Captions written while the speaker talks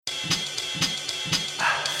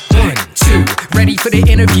Ready for the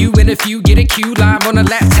interview, get a cue. Live on the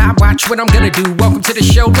laptop, watch what I'm gonna do. Welcome to the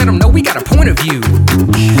show, let them know we got a point of view.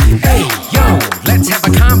 Hey, yo, let's have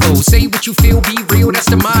a combo. Say what you feel, be real, that's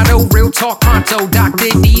the motto. Real talk pronto, Dr.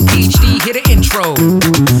 D, PhD, hit an intro.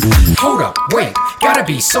 Hold up, wait, gotta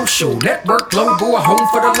be social. Network global, a home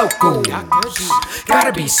for the local.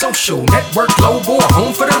 Gotta be social. Network global, a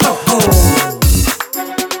home for the local.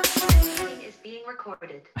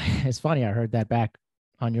 It's funny, I heard that back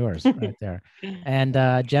on yours right there. And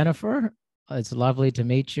Jennifer, it's lovely to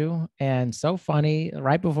meet you. And so funny,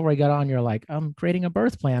 right before we got on, you're like, I'm creating a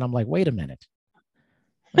birth plan. I'm like, wait a minute.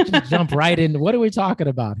 Let's just jump right in. What are we talking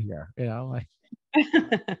about here? You know, like.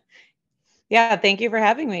 Yeah, thank you for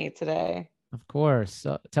having me today. Of course.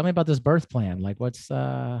 Tell me about this birth plan. Like what's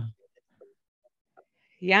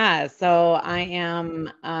Yeah, so I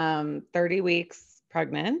am 30 weeks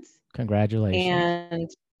pregnant. Congratulations. And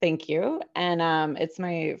thank you. And it's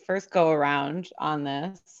my first go around on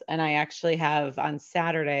this. And I actually have on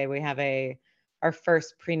Saturday, we have our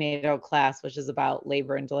first prenatal class, which is about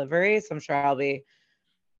labor and delivery. So I'm sure I'll be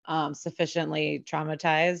sufficiently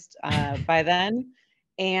traumatized by then.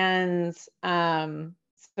 And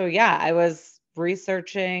so yeah, I was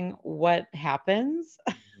researching what happens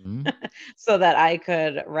so that I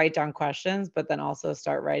could write down questions, but then also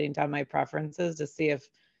start writing down my preferences to see if,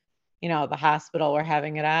 you know, the hospital we're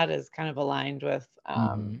having it at is kind of aligned with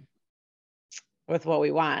what we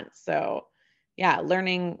want. So yeah,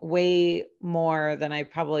 learning way more than I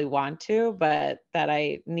probably want to, but that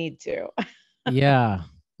I need to. Yeah.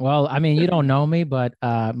 Well, I mean, you don't know me, but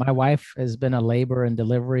my wife has been a labor and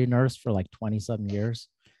delivery nurse for like 20-something years.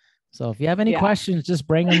 So if you have any questions, just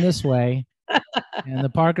bring them this way. And the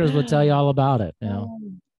Parkers will tell you all about it, you know.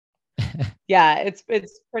 Yeah, it's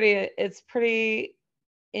pretty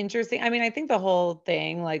interesting. I mean, I think the whole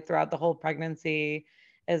thing, like throughout the whole pregnancy,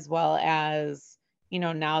 as well as, you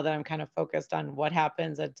know, now that I'm kind of focused on what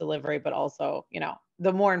happens at delivery, but also, you know,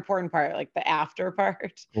 the more important part, like the after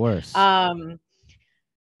part. Of course.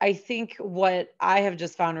 I think what I have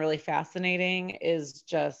just found really fascinating is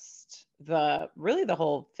just the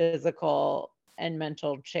whole physical and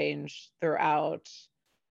mental change throughout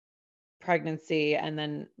pregnancy and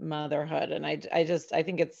then motherhood. And I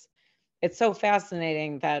think it's so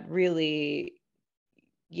fascinating that really,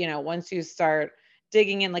 you know, once you start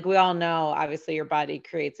digging in, like we all know, obviously your body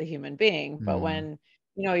creates a human being, but when,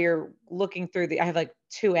 you know, you're looking through I have like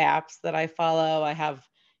 2 apps that I follow. I have,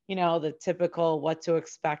 you know, the typical what to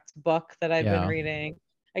expect book that I've been reading,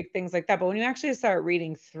 like things like that. But when you actually start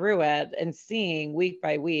reading through it and seeing week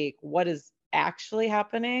by week what is actually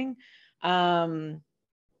happening,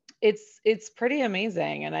 it's pretty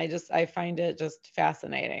amazing. And I find it just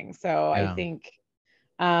fascinating. So I think,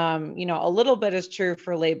 you know, a little bit is true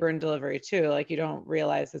for labor and delivery too. Like you don't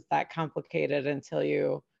realize it's that complicated until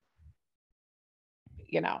you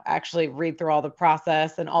know, actually read through all the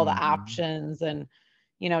process and all the options and,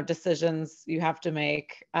 you know, decisions you have to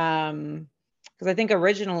make. Because I think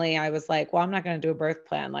originally I was like, well, I'm not going to do a birth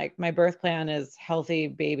plan. Like my birth plan is healthy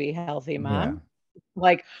baby, healthy mom,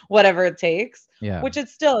 like whatever it takes, which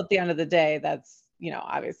it's still at the end of the day, that's, you know,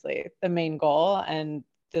 obviously the main goal. And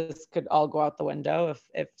this could all go out the window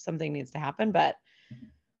if something needs to happen. But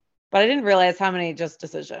I didn't realize how many just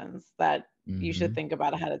decisions that you should think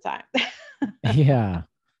about ahead of time. Yeah.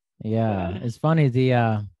 It's funny.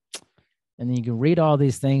 And then you can read all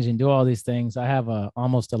these things and do all these things. I have a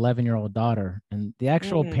almost 11-year-old daughter, and the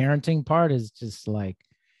actual parenting part is just like,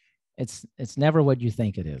 it's never what you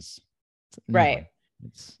think it is. Right.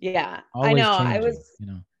 Yeah. I know. Changing, you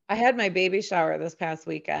know. I had my baby shower this past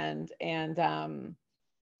weekend, and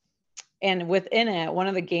within it, one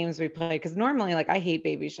of the games we played, because normally, like, I hate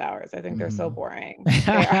baby showers. I think they're so boring.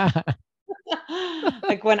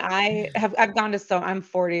 Like when I've gone to I'm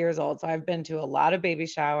 40 years old, so I've been to a lot of baby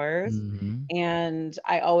showers, and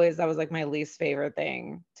that was like my least favorite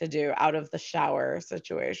thing to do out of the shower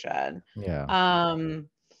situation.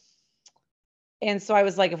 And so I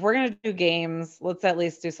was like, if we're going to do games, let's at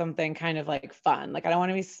least do something kind of like fun. Like I don't want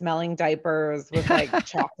to be smelling diapers with like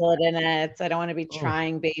chocolate in it. I don't want to be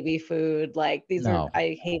trying baby food. Like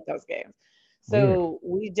I hate those games. So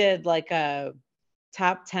we did like a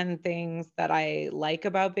top 10 things that I like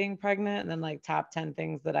about being pregnant, and then like top 10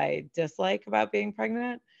 things that I dislike about being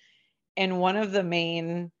pregnant. And one of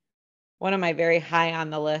my very high on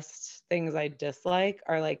the list things I dislike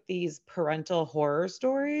are like these parental horror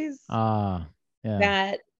stories.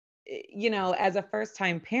 That, you know, as a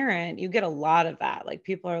first-time parent, you get a lot of that. Like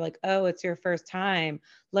people are like, oh, it's your first time.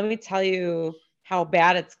 Let me tell you how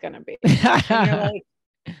bad it's going to be. And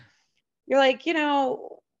you're like, you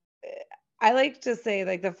know, I like to say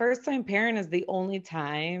like the first time parent is the only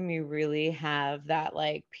time you really have that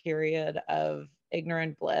like period of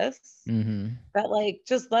ignorant bliss. Mm-hmm. That like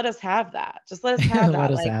just let us have that. Just let us have Let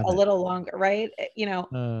that us like have a it. little longer, right?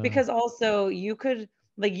 Uh, Because also you could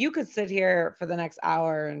sit here for the next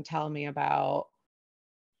hour and tell me about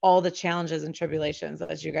all the challenges and tribulations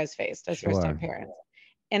that you guys faced as first time sure. parents.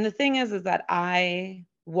 And the thing is that I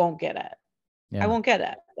won't get it. I Yeah. won't get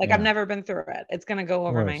it. Like I've Yeah. Of never been through it. It's going to go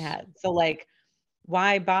over my course. head. So like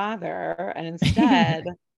why bother? And instead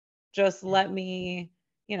just let me,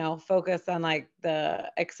 focus on like the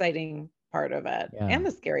exciting part of it Yeah. and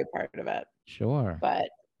the scary part of it. Sure. But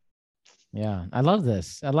Yeah, I love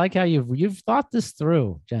this. I like how you've thought this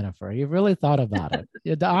through, Jennifer. You've really thought about it.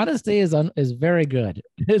 Yeah, the honesty is very good.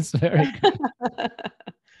 It's very good.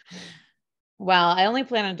 well, I only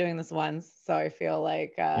plan on doing this once, so I feel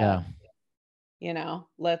like Yeah,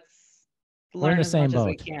 let's we're in learn the as same much as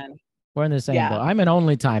we boat. can. We're in the same Yeah. boat. I'm an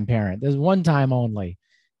only time parent. There's one time only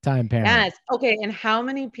time parent. Yes. Okay. And how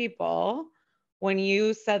many people, when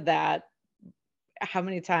you said that, how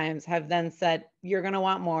many times have then said, you're going to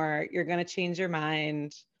want more, you're going to change your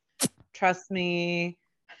mind, trust me?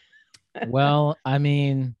 Well, I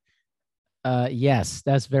mean, yes,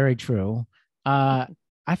 that's very true. Uh,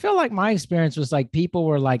 I feel like my experience was like people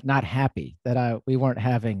were like not happy that we weren't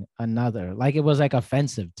having another. Like it was like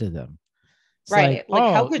offensive to them. It's like, Right.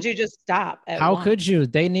 Like, how oh, could you just stop at how one? could you?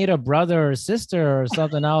 They need a brother or sister or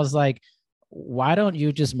something. I was like, why don't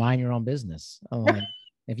you just mind your own business? I'm like,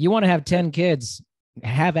 if you want to have 10 kids,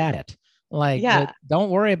 have at it. Like, but Yeah.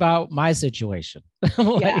 don't worry about my situation. Yeah.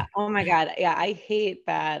 Like, Oh my God. Yeah. I hate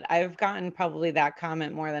that. I've gotten probably that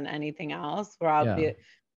comment more than anything else where I'll yeah, be,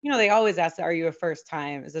 they always ask, are you a first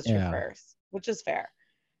time? Is this your yeah, first? Which is fair.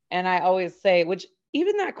 And I always say, which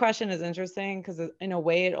even that question is interesting because in a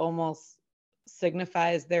way it almost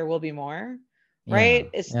signifies there will be more, yeah, right?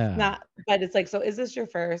 It's yeah, not, but it's like, so is this your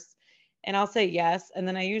first? And I'll say yes. And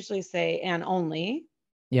then I usually say, and only.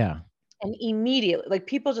 yeah. And immediately, like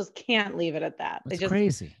people just can't leave it at that. They It's just,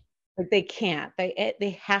 crazy. like they can't.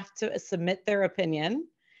 They have to submit their opinion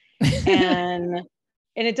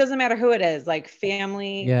and it doesn't matter who it is, like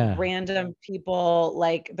family, Yeah, random people,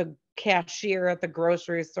 like the cashier at the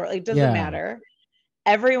grocery store. Like, it doesn't yeah. matter.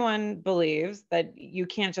 Everyone believes that you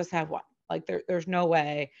can't just have one. Like there's no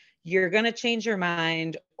way you're gonna change your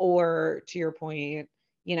mind, or to your point,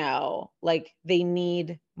 like they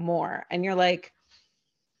need more. And you're like,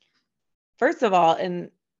 first of all, in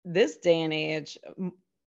this day and age,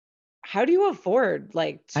 how do you afford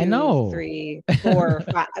like I two, know. three, four,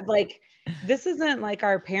 five? Like this isn't like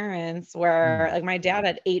our parents where Mm, like my dad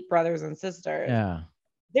had 8 brothers and sisters. yeah,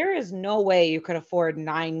 There is no way you could afford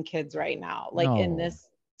 9 kids right now, like in no. this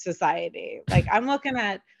society. Like I'm looking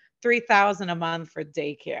at 3,000 a month for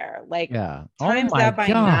daycare. Like Yeah. Oh times my that by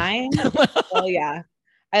God. 9. Well, yeah.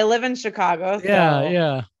 I live in Chicago, Yeah, so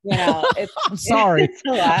yeah. it's I'm sorry. it's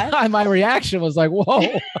a lot. My reaction was like,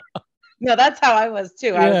 whoa. No, that's how I was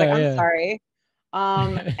too. I was like, Yeah, I'm yeah. sorry.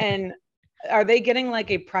 And are they getting like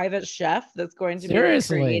a private chef that's going to be like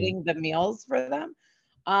Seriously. creating the meals for them?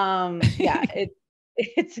 Yeah,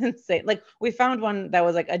 it's insane. Like we found one that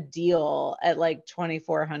was like a deal at like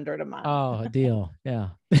 2,400 a month. Oh, a deal. Yeah.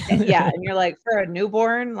 And yeah, and you're like, for a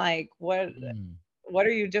newborn, like Mm. what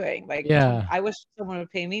are you doing? Like Yeah. I wish someone would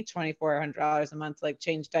pay me $2,400 a month to like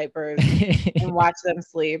change diapers and watch them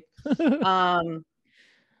sleep. Um,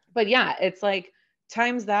 but yeah, it's like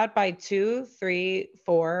times that by 2, 3,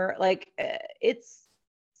 4. Like it's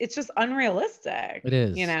just unrealistic, It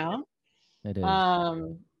you is. know? It is.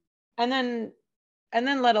 Um, and then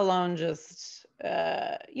let alone just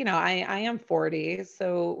I am 40,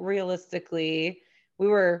 so realistically we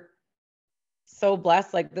were so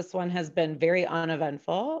blessed. Like this one has been very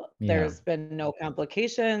uneventful. Yeah. There's been no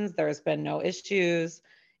complications, there's been no issues.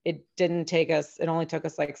 It only took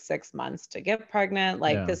us like 6 months to get pregnant.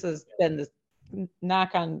 Like Yeah. this has been this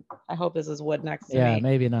knock on, I hope this is wood next to Yeah, me.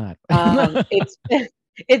 maybe not.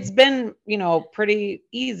 It's been, pretty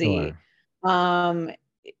easy Sure. um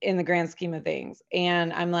in the grand scheme of things.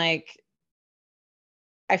 And I'm like,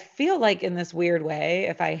 I feel like in this weird way,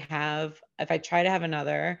 if I try to have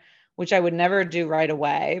another, which I would never do right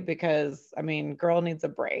away because I mean, girl needs a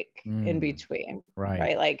break in Mm, between, right.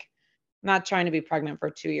 right? Like not trying to be pregnant for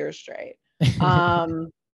 2 years straight.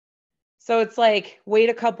 Um, so it's like wait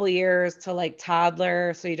a couple years to like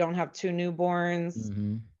toddler so you don't have two newborns.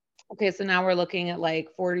 Hmm. Okay, so now we're looking at like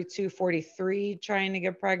 42, 43 trying to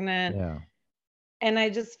get pregnant. Yeah. And I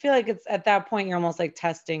just feel like it's at that point you're almost like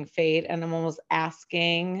testing fate, and I'm almost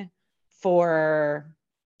asking for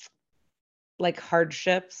like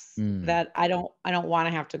hardships that I don't want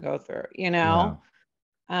to have to go through, you know?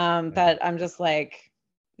 That I'm just like,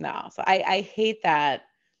 no. So I hate that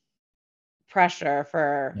pressure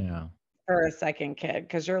for a second kid,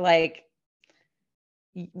 because you're like,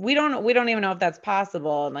 we don't even know if that's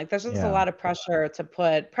possible. And like, there's just a lot of pressure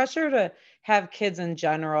to have kids in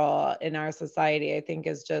general in our society, I think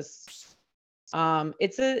is just,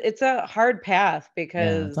 it's a hard path, It's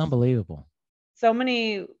because unbelievable. so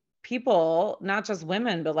many people, not just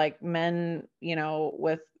women, but like men,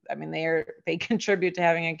 I mean, they contribute to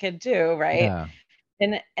having a kid too, right?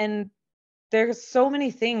 Yeah. And there's so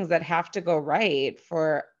many things that have to go right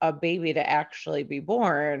for a baby to actually be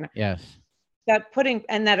born, Yes. that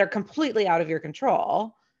are completely out of your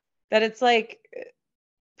control, that it's like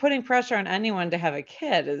putting pressure on anyone to have a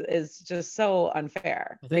kid is just so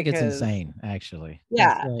unfair. I think it's insane, actually.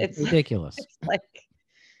 Yeah, It's ridiculous. it's like, it's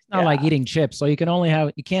not like eating chips, so you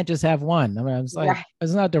can't just have one. I mean, it's like, right.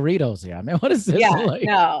 It's not Doritos here. I mean, what is this? Yeah, like?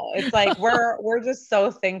 No, it's like we're just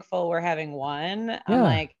so thankful we're having one. Yeah. I'm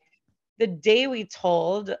like, the day we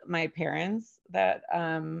told my parents that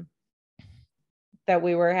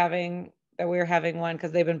we were having one,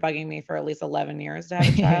 because they've been bugging me for at least 11 years to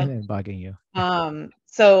have a child. They're bugging you.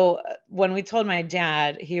 So when we told my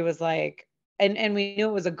dad, he was like, and we knew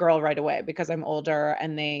it was a girl right away, because I'm older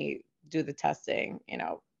and they do the testing,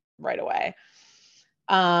 right away.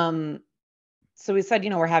 So we said,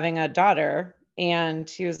 we're having a daughter, and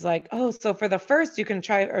he was like, oh, so for the first you can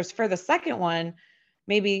try, or for the second one,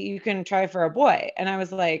 maybe you can try for a boy. And I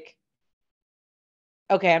was like,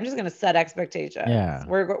 okay, I'm just going to set expectations. Yeah.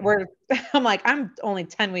 I'm like, I'm only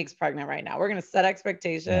 10 weeks pregnant right now. We're going to set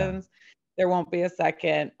expectations. Yeah. There won't be a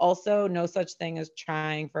second. Also, no such thing as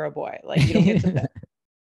trying for a boy. Like, you don't get to pick.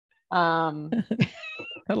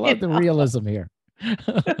 I love the realism here.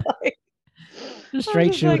 Like,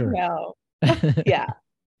 straight shooter. Like, no. Yeah.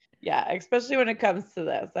 Yeah. Especially when it comes to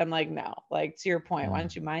this. I'm like, no, like, to your point, why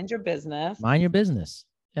don't you mind your business? Mind your business.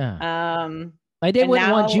 Yeah. Like, they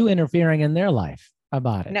wouldn't want you interfering in their life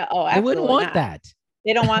about it. No, absolutely. They wouldn't want not. that.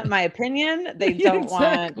 They don't want my opinion. They don't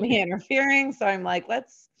want me interfering. So I'm like,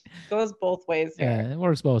 goes both ways here. Yeah, it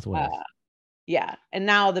works both ways. Yeah. And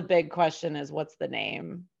now the big question is, what's the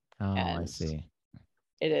name? Oh, I see.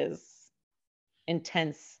 It is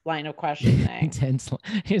intense line of questioning. Intense.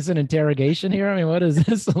 Is an interrogation here? I mean, what is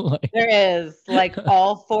this like? There is, like,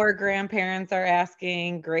 all 4 grandparents are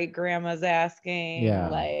asking, great grandma's asking. Yeah.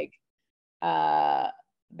 Like,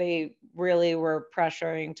 they really were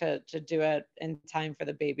pressuring to do it in time for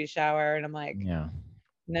the baby shower. And I'm like, yeah,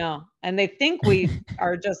 no. And they think we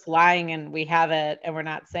are just lying and we have it and we're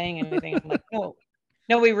not saying anything. I'm like,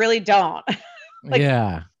 no, we really don't. Like,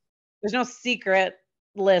 yeah. There's no secret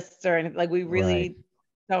lists or anything. Like, we really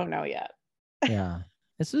don't know yet. Yeah.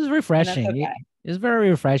 This is refreshing. Okay. It's very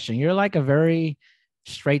refreshing. You're like a very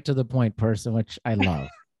straight to the point person, which I love.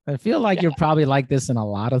 I feel like you're probably like this in a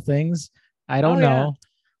lot of things. I don't know. Yeah.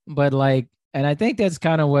 But like, and I think that's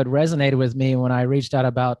kind of what resonated with me when I reached out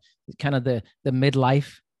about kind of the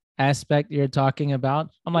midlife aspect you're talking about.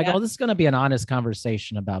 I'm like, oh, this is going to be an honest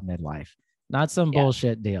conversation about midlife, not some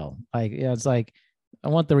bullshit deal. Like, it's like, I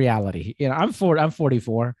want the reality. I'm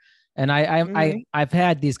 44, and I've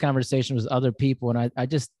had these conversations with other people, and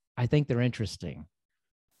I think they're interesting.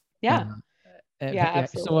 Yeah.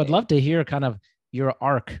 Absolutely. So I'd love to hear kind of your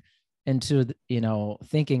arc into,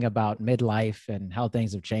 thinking about midlife and how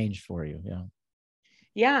things have changed for you.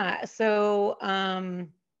 Yeah. So,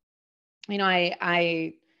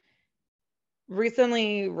 I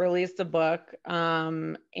recently released a book,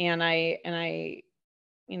 and I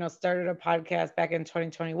started a podcast back in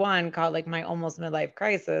 2021 called like My Almost Midlife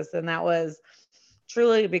Crisis. And that was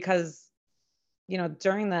truly because,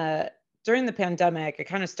 during the pandemic, it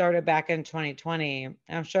kind of started back in 2020. And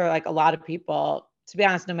I'm sure like a lot of people, to be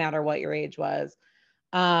honest, no matter what your age was,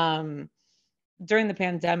 during the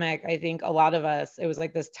pandemic, I think a lot of us, it was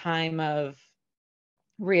like this time of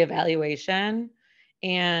reevaluation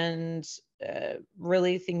and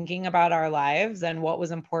really thinking about our lives and what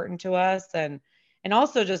was important to us, and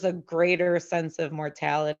also just a greater sense of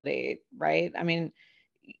mortality, right? I mean,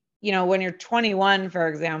 when you're 21, for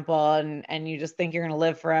example, and you just think you're going to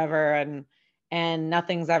live forever and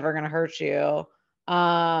nothing's ever going to hurt you,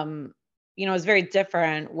 it's very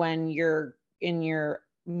different when you're in your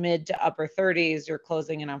mid to upper 30s, you're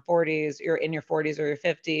closing in on 40s, you're in your 40s or your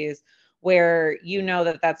 50s, where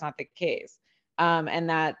that that's not the case. And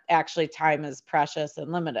that actually time is precious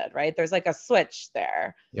and limited, right? There's like a switch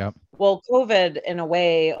there. Yep. Well, COVID in a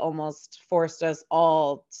way almost forced us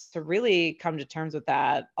all to really come to terms with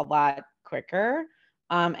that a lot quicker,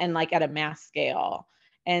 and like at a mass scale.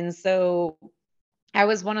 And so I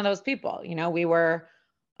was one of those people, we were,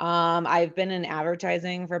 I've been in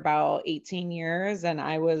advertising for about 18 years, and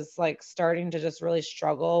I was like starting to just really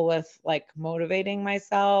struggle with like motivating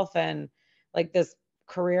myself, and like this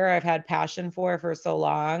career I've had passion for so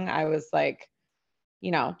long. I was like,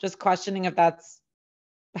 just questioning if that's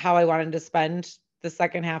how I wanted to spend the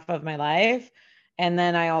second half of my life. And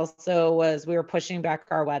then we were pushing back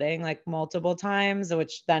our wedding like multiple times,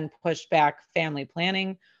 which then pushed back family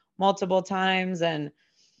planning multiple times. And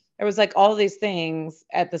there was like all these things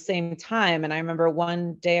at the same time. And I remember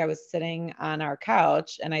one day I was sitting on our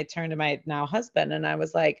couch and I turned to my now husband and I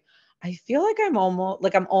was like, I feel like I'm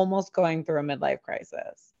almost going through a midlife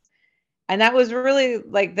crisis. And that was really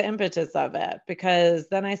like the impetus of it, because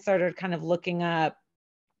then I started kind of looking up,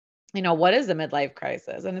 what is a midlife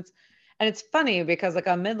crisis? And it's funny because like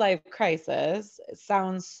a midlife crisis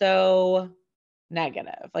sounds so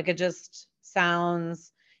negative. Like it just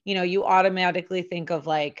sounds, you automatically think of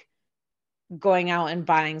like going out and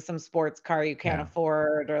buying some sports car you can't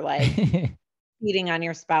afford, or like cheating on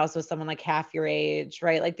your spouse with someone like half your age,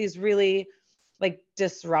 right? Like these really like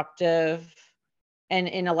disruptive and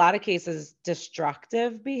in a lot of cases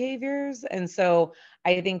destructive behaviors. And so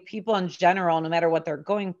I think people in general, no matter what they're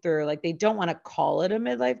going through, like they don't want to call it a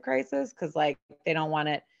midlife crisis because like they don't want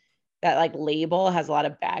it, that like label has a lot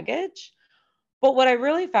of baggage. But what I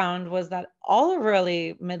really found was that all a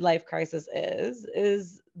really midlife crisis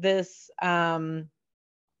is this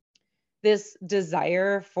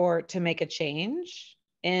desire to make a change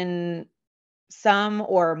in some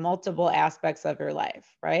or multiple aspects of your life,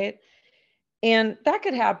 right? And that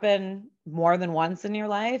could happen more than once in your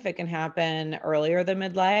life. It can happen earlier than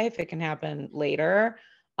midlife. It can happen later.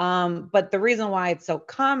 But the reason why it's so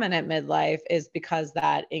common at midlife is because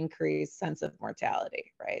that increased sense of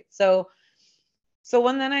mortality, right? So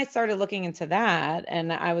when then I started looking into that,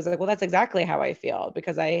 and I was like, well, that's exactly how I feel,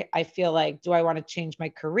 because I feel like, do I want to change my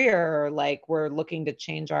career? Like we're looking to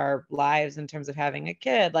change our lives in terms of having a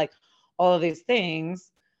kid, like all of these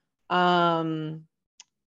things. And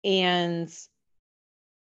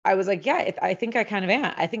I was like, yeah, I think I kind of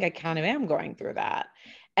am. I think I kind of am going through that.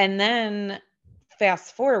 And then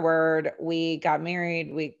fast forward, we got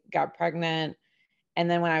married, we got pregnant. And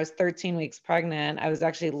then when I was 13 weeks pregnant, I was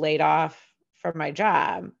actually laid off from my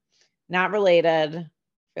job. Not related. I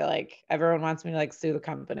feel like everyone wants me to like sue the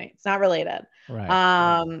company. It's not related.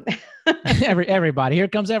 Right. Everybody. Here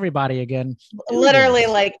comes everybody again. Literally,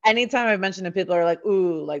 like anytime I mention it, people are like,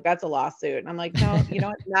 ooh, like that's a lawsuit. And I'm like, no, you know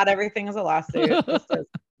what? Not everything is a lawsuit.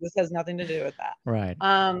 This has nothing to do with that. Right.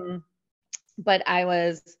 But I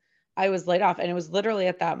was laid off, and it was literally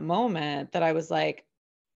at that moment that I was like,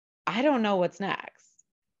 I don't know what's next.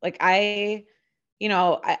 Like I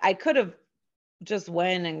could have just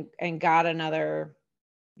went and got another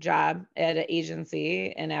job at an agency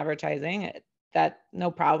in advertising. That no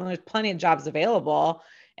problem. There's plenty of jobs available,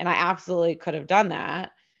 and I absolutely could have done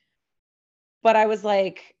that. But I was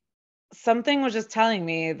like, something was just telling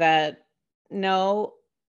me that no,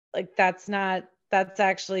 like that's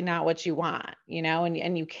actually not what you want,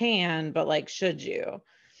 and you can, but like, should you?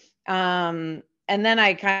 And then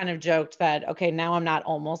I kind of joked that, okay, now I'm not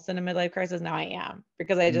almost in a midlife crisis. Now I am,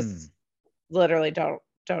 because I just literally don't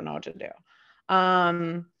know what to do.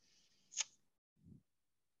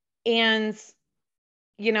 And,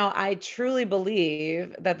 I truly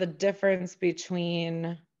believe that the difference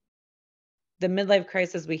between the midlife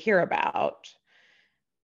crisis we hear about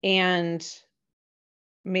and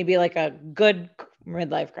maybe like a good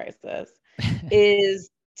midlife crisis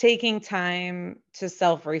is taking time to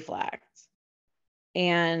self-reflect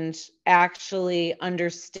and actually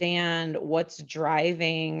understand what's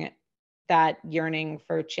driving that yearning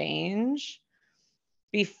for change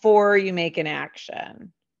before you make an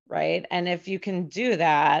action, right? And if you can do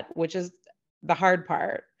that, which is the hard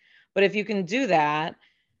part, but if you can do that,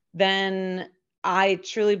 then I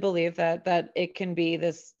truly believe that it can be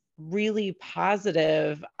this really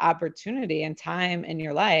positive opportunity and time in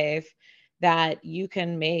your life that you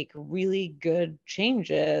can make really good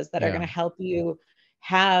changes that are going to help you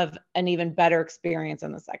have an even better experience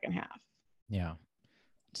in the second half. Yeah.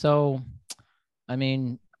 So, I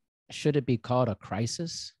mean, should it be called a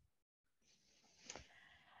crisis?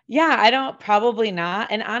 Yeah, I don't, probably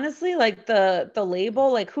not. And honestly, like the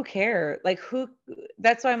label, like who cares?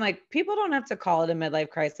 That's why I'm like, people don't have to call it a midlife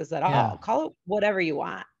crisis at all. Call it whatever you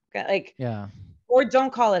want. Like, or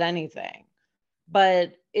don't call it anything.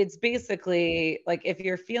 But it's basically like, if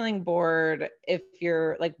you're feeling bored, if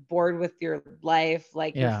you're like bored with your life,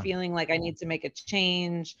 like you're feeling like I need to make a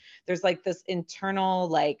change, there's like this internal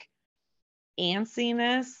like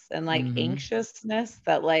antsiness and like Mm-hmm. anxiousness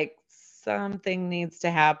that like something needs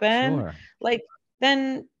to happen, Sure. like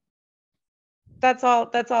then that's all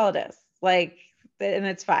it is. Like, and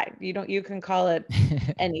it's fine. You can call it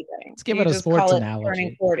anything. Let's give You it a just sports call it turning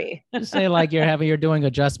analogy. 40. Just say like you're doing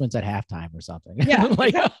adjustments at halftime or something. Yeah,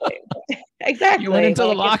 Like exactly. you went Exactly. into the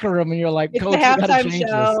Like locker room and you're like, it's the coach, we got to halftime change this.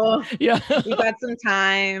 show. Yeah. We got some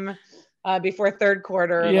time before third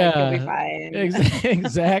quarter. Like you'll be Yeah. fine.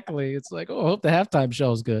 Exactly. It's like, oh, I hope the halftime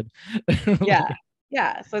show's good. Yeah. Like,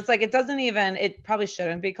 Yeah. So it's like it probably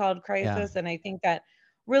shouldn't be called yeah. crisis. And I think that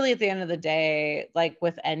really at the end of the day, like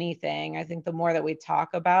with anything, I think the more that we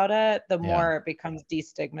talk about it, the Yeah. more it becomes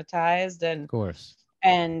destigmatized Of course.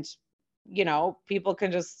 and people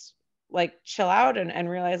can just like chill out and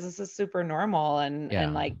realize this is super normal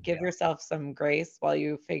and like give yourself some grace while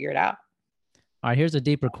you figure it out. All right, here's a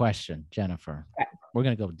deeper question, Jennifer. Okay. We're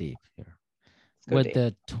going to go deep here. What would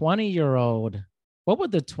the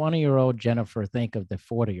 20-year-old Jennifer think of the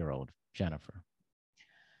 40-year-old Jennifer?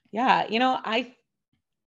 Yeah,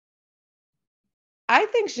 I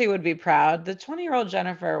think she would be proud. The 20-year-old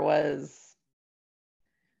Jennifer was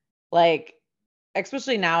like,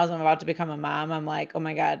 especially now as I'm about to become a mom, I'm like, oh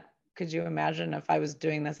my God, could you imagine if I was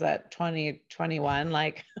doing this at 2021?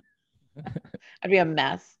 Like, I'd be a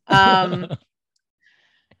mess.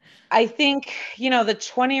 I think, the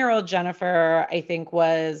 20-year-old Jennifer, I think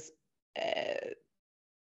was,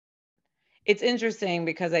 it's interesting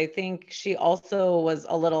because I think she also was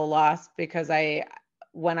a little lost because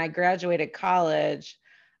when I graduated college,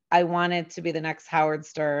 I wanted to be the next Howard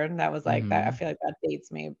Stern. That was like that. I feel like that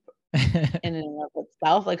dates me in and of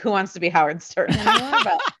itself. Like, who wants to be Howard Stern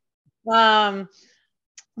anymore?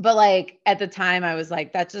 But like at the time, I was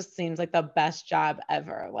like, that just seems like the best job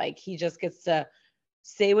ever. Like, he just gets to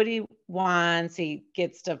say what he wants. He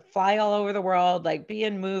gets to fly all over the world, like be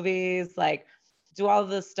in movies, like do all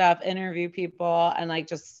this stuff, interview people, and like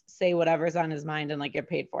just say whatever's on his mind and like get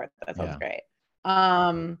paid for it. That sounds great.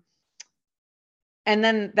 And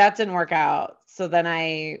then that didn't work out. So then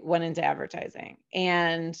I went into advertising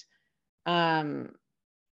and I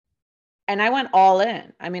went all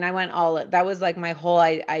in. I mean, I went all in. That was like my whole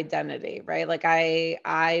identity, right? Like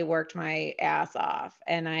I worked my ass off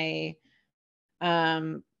and I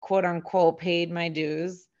quote unquote paid my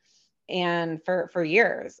dues and for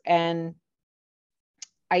years. And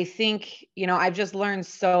I think, I've just learned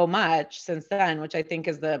so much since then, which I think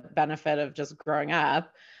is the benefit of just growing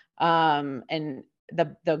up. And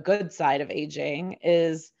the good side of aging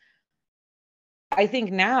is I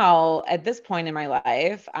think now at this point in my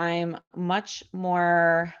life, I'm much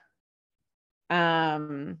more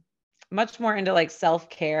into like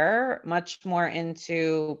self-care, much more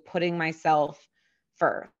into putting myself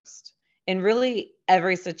first in really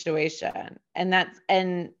every situation. And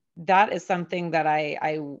that is something that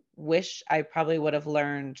I wish I probably would have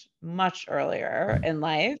learned much earlier in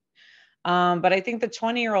life. But I think the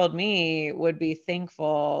 20-year-old me would be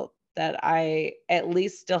thankful that I at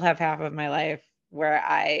least still have half of my life where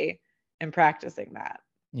I am practicing that.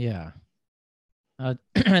 Yeah. I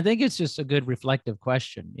think it's just a good reflective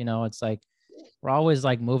question. It's like we're always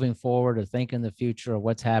like moving forward or thinking the future of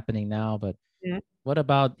what's happening now, but what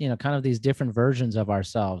about, kind of these different versions of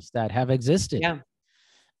ourselves that have existed? Yeah.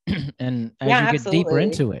 And as you get deeper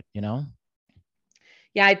into it,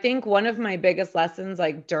 Yeah, I think one of my biggest lessons,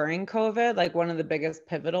 like during COVID, like one of the biggest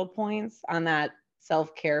pivotal points on that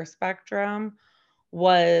self-care spectrum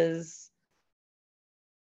was,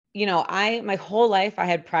 my whole life I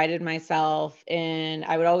had prided myself in,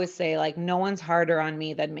 I would always say like, no one's harder on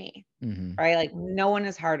me than me, right? Like no one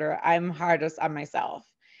is harder. I'm hardest on myself.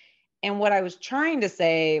 And what I was trying to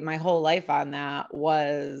say my whole life on that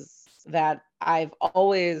was that I've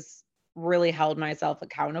always really held myself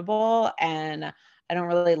accountable and I don't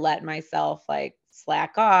really let myself like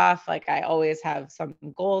slack off. Like I always have some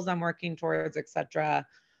goals I'm working towards, etc.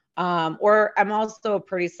 Or I'm also a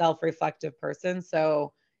pretty self-reflective person.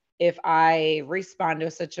 So if I respond to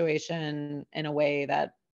a situation in a way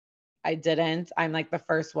that I didn't, I'm like the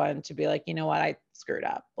first one to be like, you know what, I screwed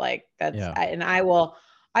up. Like and I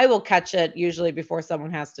will catch it usually before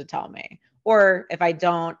someone has to tell me. Or if I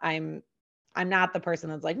don't, I'm not the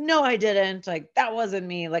person that's like, no, I didn't. Like that wasn't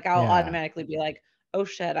me. Like I'll automatically be like, oh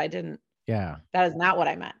shit, I didn't. Yeah. That is not what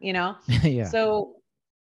I meant, Yeah.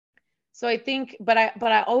 So I think, but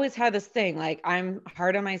I always had this thing, like I'm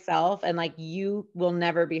hard on myself and like, you will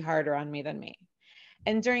never be harder on me than me.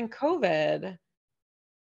 And during COVID,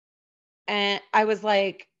 and I was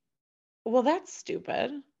like, well, that's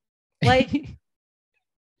stupid. Like,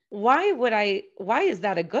 why is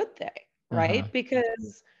that a good thing? Right?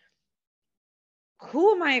 Because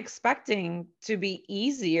who am I expecting to be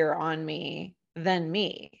easier on me than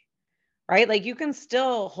me? Right? Like you can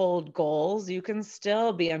still hold goals, you can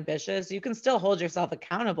still be ambitious, you can still hold yourself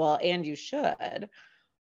accountable, and you should.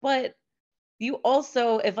 But you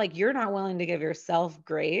also, if like you're not willing to give yourself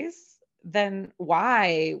grace, then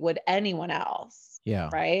why would anyone else? Yeah.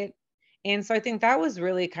 Right. And so I think that was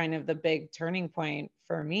really kind of the big turning point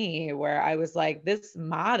for me, where I was like, this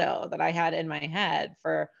motto that I had in my head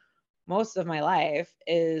for most of my life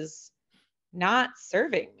is not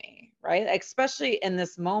serving me, right? Especially in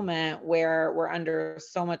this moment where we're under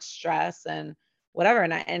so much stress and whatever.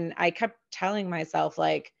 And I kept telling myself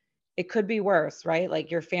like it could be worse, right?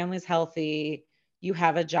 Like your family's healthy, you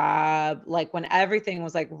have a job, like when everything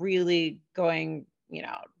was like really going,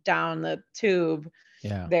 down the tube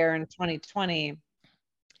Yeah. there in 2020.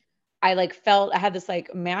 I like felt I had this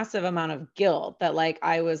like massive amount of guilt that like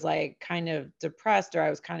I was like kind of depressed, or I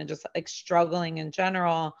was kind of just like struggling in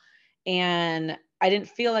general. And I didn't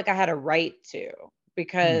feel like I had a right to, Mm.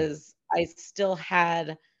 because I still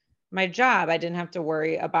had my job. I didn't have to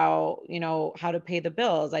worry about, how to pay the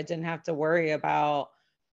bills. I didn't have to worry about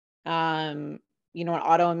um, an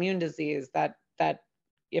autoimmune disease that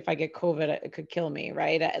if I get COVID, it could kill me,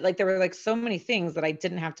 right? Like there were like so many things that I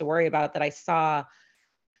didn't have to worry about that I saw,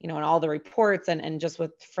 in all the reports and just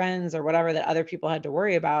with friends or whatever that other people had to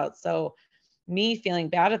worry about. So me feeling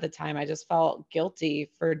bad at the time, I just felt guilty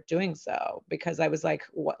for doing so, because I was like,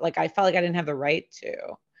 what, like I felt like I didn't have the right to.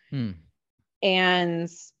 Mm. And,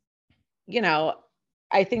 you know,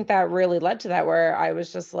 I think that really led to that, where I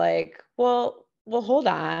was just like, well, hold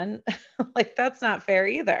on. Like that's not fair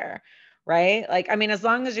either. Right. Like, I mean, as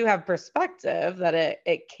long as you have perspective that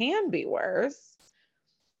it can be worse,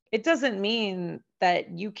 it doesn't mean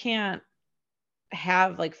that you can't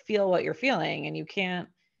have like feel what you're feeling, and you can't,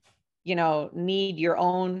 need your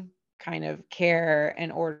own kind of care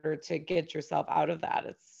in order to get yourself out of that.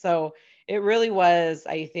 It really was,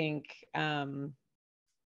 I think, a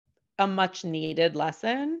much needed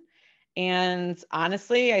lesson. And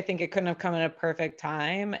honestly, I think it couldn't have come at a perfect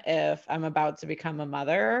time if I'm about to become a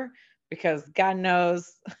mother, because God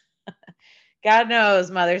knows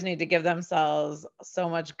mothers need to give themselves so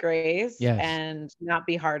much grace Yes. and not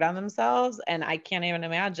be hard on themselves. And I can't even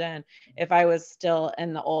imagine if I was still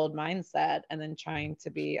in the old mindset and then trying to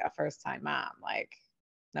be a first time mom. Like,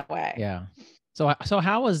 no way. Yeah. So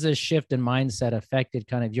how has this shift in mindset affected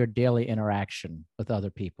kind of your daily interaction with other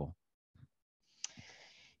people?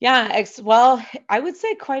 Yeah, well, I would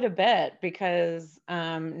say quite a bit, because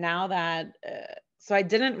now that so I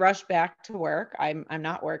didn't rush back to work. I'm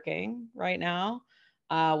not working right now,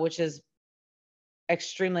 which is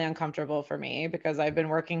extremely uncomfortable for me, because I've been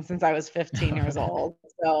working since I was 15 years old.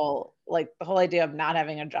 So like the whole idea of not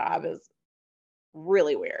having a job is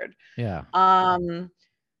really weird. Yeah. So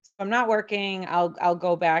I'm not working. I'll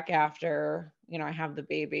go back after, I have the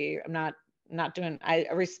baby. I'm not doing I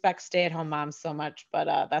respect stay-at-home moms so much, but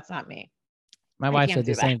that's not me. My I wife can't said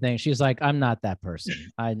the do that. same thing. She's like, I'm not that person.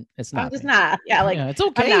 It's I'm not just me. not. Yeah, like Yeah, it's I'm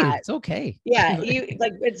okay. not. It's okay. Yeah, you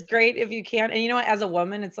like it's great if you can. And you know what? As a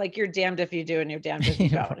woman, it's like you're damned if you do and you're damned if you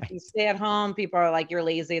don't. If you Right. stay at home, people are like, you're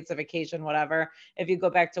lazy, it's a vacation, whatever. If you go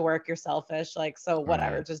back to work, you're selfish. Like, so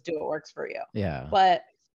whatever, Right. just do what works for you. Yeah. But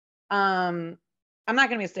um, I'm not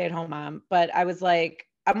gonna be a stay-at-home mom, but I was like,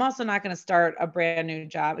 I'm also not gonna start a brand new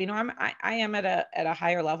job. I am at a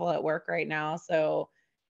higher level at work right now. So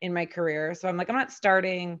in my career. So I'm like, I'm not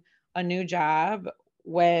starting a new job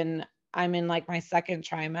when I'm in like my second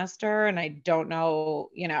trimester and I don't know,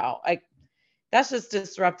 like that's just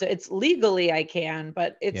disruptive. It's legally I can,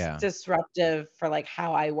 but it's Yeah. disruptive for like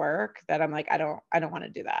how I work, that I'm like, I don't want to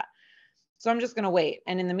do that. So I'm just going to wait.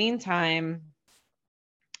 And in the meantime,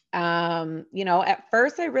 at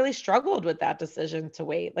first I really struggled with that decision to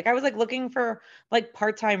wait. Like I was like looking for like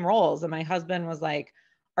part-time roles, and my husband was like,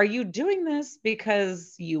 "Are you doing this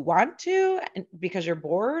because you want to and because you're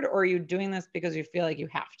bored, or are you doing this because you feel like you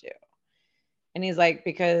have to?" And he's like,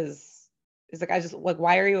 "I just like,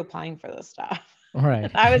 why are you applying for this stuff?" Right.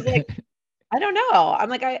 And I was like, "I don't know." I'm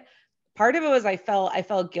like, I part of it was I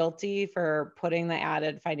felt guilty for putting the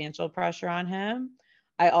added financial pressure on him.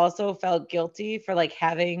 I also felt guilty for like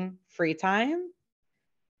having free time,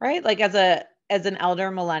 right? Like as an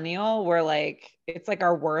elder millennial, we're like it's like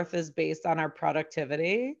our worth is based on our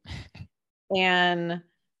productivity. And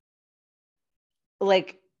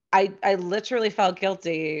like I literally felt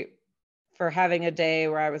guilty for having a day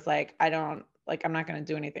where I was like, I'm not going to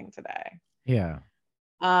do anything today. Yeah.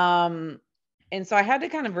 Um and so I had to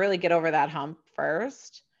kind of really get over that hump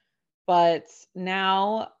first. But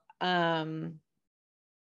now I'm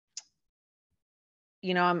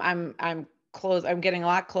close. I'm getting a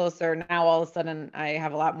lot closer now. All of a sudden I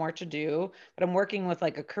have a lot more to do, but I'm working with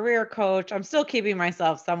like a career coach. I'm still keeping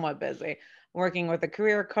myself somewhat busy. I'm working with a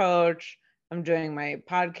career coach. I'm doing my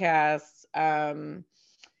podcast.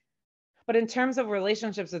 But in terms of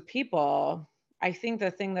relationships with people, I think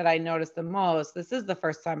the thing that I noticed the most, this is the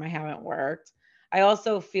first time I haven't worked. I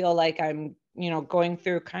also feel like I'm, going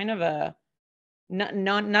through kind of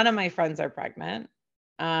none of my friends are pregnant.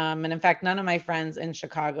 And in fact, none of my friends in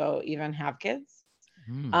Chicago even have kids.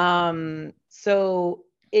 So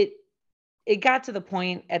it got to the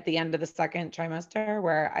point at the end of the second trimester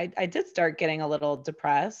where I did start getting a little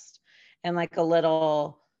depressed and like a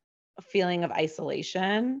little feeling of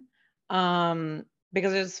isolation.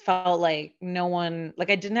 Because I just felt like no one, like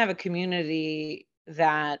I didn't have a community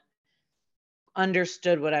that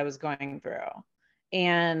understood what I was going through.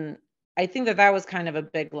 And I think that was kind of a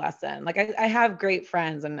big lesson. Like I have great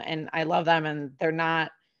friends and I love them, and they're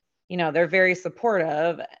not, they're very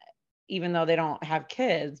supportive, even though they don't have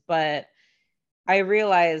kids. But I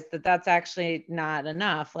realized that that's actually not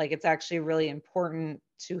enough. Like it's actually really important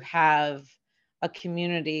to have a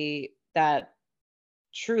community that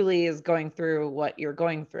truly is going through what you're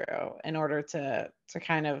going through in order to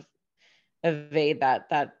kind of evade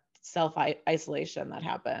that self isolation that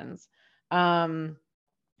happens.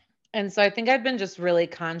 And so I think I've been just really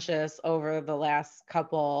conscious over the last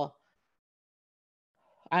couple,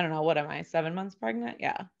 I don't know, what am I, 7 months pregnant?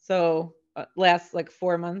 Yeah. So last like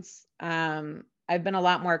 4 months, I've been a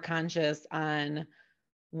lot more conscious on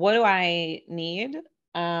what do I need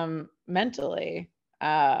mentally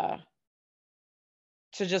to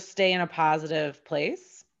just stay in a positive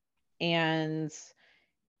place, and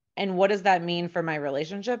what does that mean for my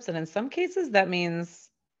relationships? And in some cases that means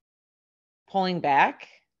pulling back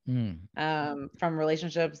from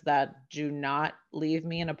relationships that do not leave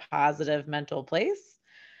me in a positive mental place.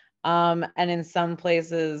 And in some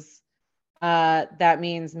places, that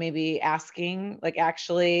means maybe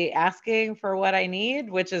actually asking for what I need,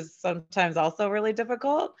 which is sometimes also really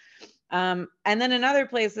difficult. And then in other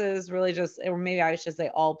places, really just, or maybe I should say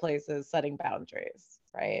all places, setting boundaries,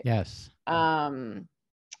 right? Yes.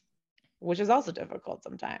 Which is also difficult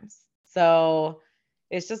sometimes. So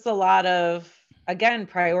it's just a lot of, again,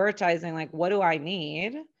 prioritizing, like, what do I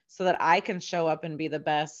need so that I can show up and be the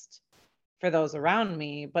best for those around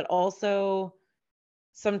me. But also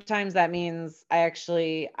sometimes that means I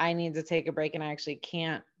need to take a break, and I actually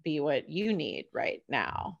can't be what you need right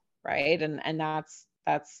now. Right. And that's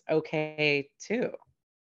okay too.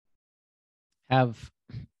 Have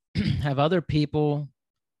other people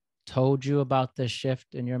told you about this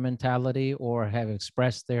shift in your mentality, or have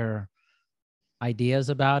expressed their ideas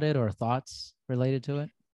about it or thoughts related to it?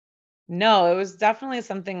 No, it was definitely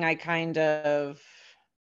something I kind of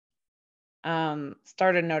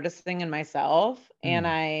started noticing in myself.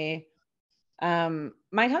 And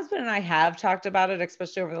my husband and I have talked about it,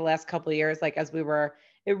 especially over the last couple of years, like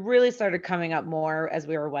it really started coming up more as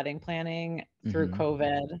we were wedding planning through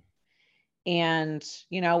COVID. And,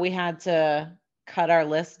 we had to cut our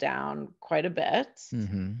list down quite a bit.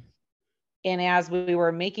 And as we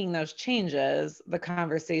were making those changes, the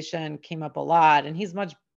conversation came up a lot, and he's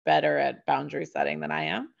much better at boundary setting than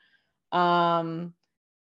I am.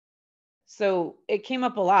 So it came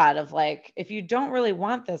up a lot of like, if you don't really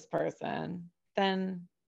want this person, then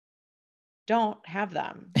don't have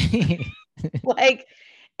them. Like,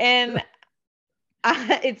 and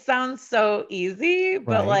it sounds so easy,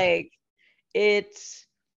 but like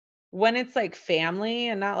when it's like family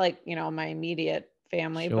and not like, my immediate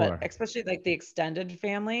family, but especially like the extended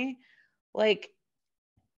family, like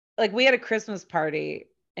we had a Christmas party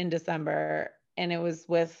in December, and it was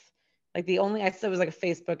with like I said it was like a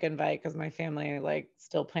Facebook invite because my family like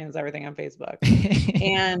still plans everything on Facebook.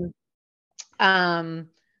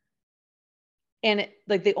 And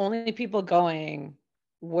like the only people going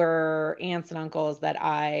were aunts and uncles that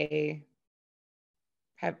I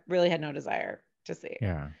have really had no desire to see.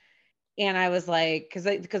 Yeah. And I was like,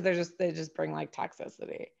 because they just bring like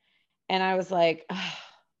toxicity. And I was like, oh,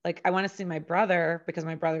 like I want to see my brother because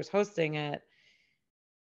my brother's hosting it,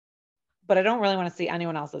 but I don't really want to see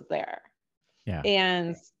anyone else that's there. Yeah.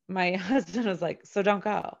 And my husband was like, so don't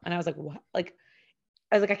go. And I was like, what? Like,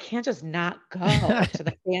 I was like, I can't just not go to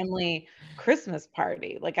the family Christmas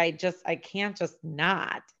party. Like, I can't just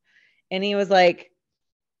not. And he was like,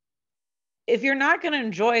 if you're not going to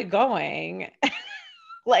enjoy going,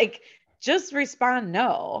 like, just respond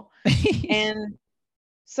no. And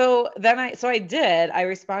so then I did. I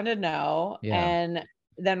responded no. Yeah. And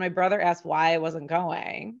then my brother asked why I wasn't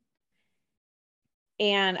going.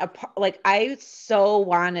 And like I so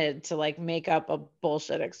wanted to like make up a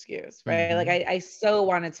bullshit excuse, right? Like I so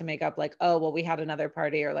wanted to make up like, oh, well, we had another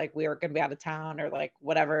party, or like we were gonna be out of town, or like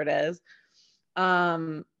whatever it is.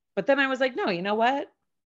 But then I was like, no, you know what?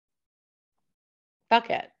 Fuck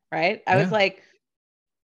it. Right. I was like,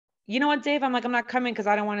 you know what, Dave? I'm like, I'm not coming because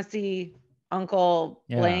I don't want to see Uncle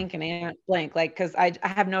blank and Aunt blank. Like, because I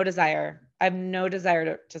have no desire. I have no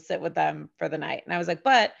desire to sit with them for the night. And I was like,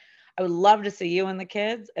 but I would love to see you and the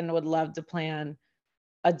kids, and would love to plan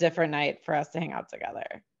a different night for us to hang out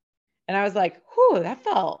together. And I was like, whew, that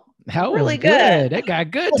felt really good. It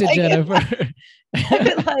got good to Jennifer.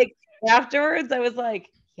 Like afterwards, I was like,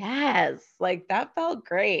 yes, like that felt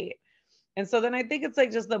great. And so then I think it's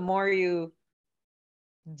like just the more you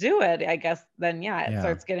do it, I guess, then it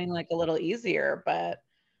starts getting like a little easier. But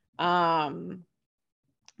yeah,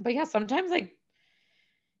 sometimes like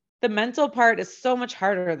the mental part is so much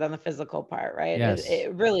harder than the physical part, right? Yes.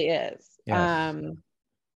 It really is. Yes.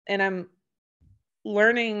 And I'm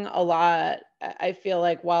learning a lot. I feel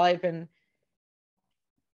like while I've been,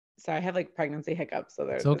 sorry, I have like pregnancy hiccups, so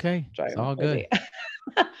it's okay. It's all good.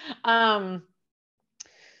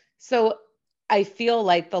 So I feel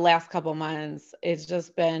like the last couple months, it's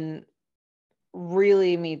just been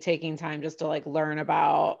really me taking time just to like learn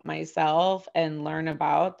about myself and learn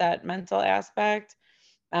about that mental aspect,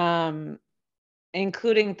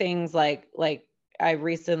 including things like I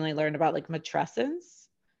recently learned about like matrescence,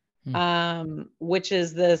 which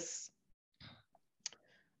is this,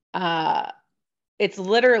 it's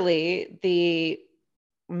literally the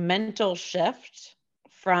mental shift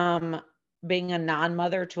from being a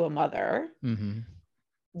non-mother to a mother,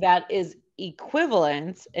 that is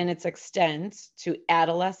equivalent in its extent to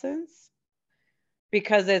adolescence,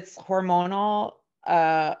 because it's hormonal,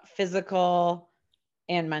 physical,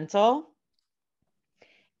 and mental.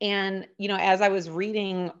 And, you know, as I was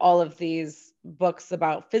reading all of these books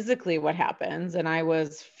about physically what happens, and I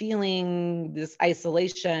was feeling this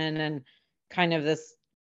isolation and kind of this,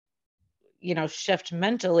 you know, shift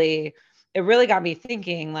mentally, it really got me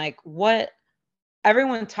thinking like what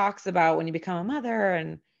everyone talks about when you become a mother,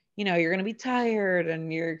 and, you know, you're going to be tired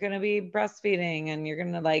and you're going to be breastfeeding and you're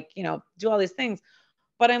going to like, you know, do all these things.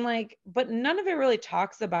 But I'm like, but none of it really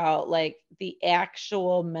talks about like the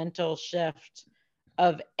actual mental shift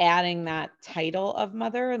of adding that title of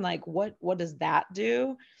mother, and like what does that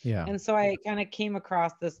do? And so I kind of came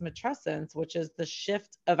across this matrescence, which is the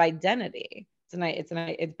shift of identity. It's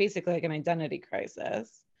basically like an identity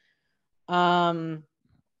crisis. And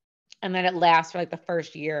then it lasts for like the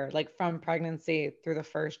first year, like from pregnancy through the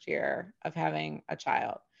first year of having a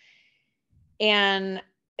child. And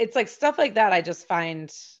it's like stuff like that I just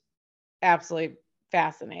find absolutely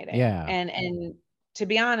fascinating. And to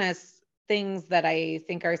be honest, things that I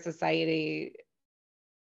think our society,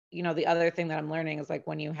 you know, the other thing that I'm learning is like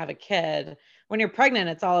when you have a kid, when you're pregnant,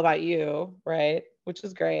 it's all about you, right? Which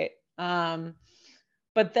is great. But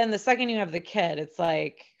then the second you have the kid, it's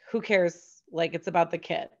like, who cares? Like it's about the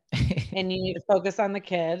kid. And you need to focus on the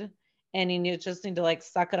kid, and you just need to like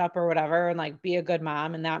suck it up or whatever, and like be a good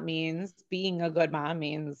mom. And that means being a good mom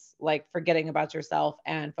means like forgetting about yourself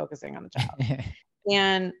and focusing on the child.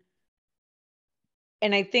 and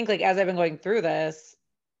I think like as I've been going through this,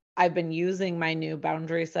 I've been using my new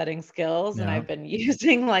boundary setting skills, and I've been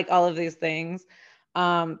using like all of these things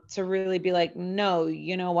to really be like, no,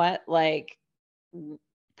 you know what? Like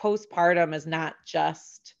postpartum is not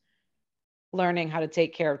just learning how to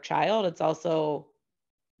take care of child. It's also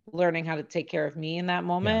learning how to take care of me in that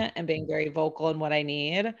moment, and being very vocal in what I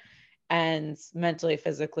need, and mentally,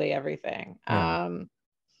 physically, everything.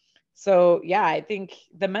 So yeah, I think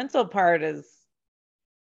the mental part is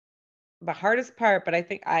the hardest part, but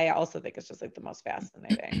I also think it's just like the most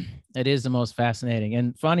fascinating. It is the most fascinating.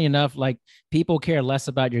 And funny enough, like people care less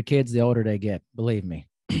about your kids the older they get, believe me.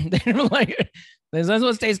 They're like,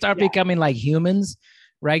 once they start becoming like humans,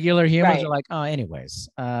 regular humans are like, oh, anyways,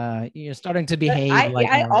 you're starting to behave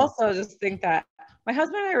I also just think that my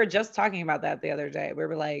husband and I were just talking about that the other day. We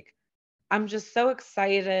were like, I'm just so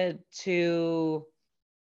excited to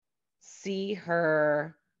see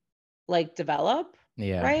her like develop.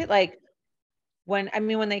 Right. Like when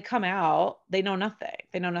they come out, they know nothing.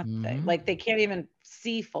 Like they can't even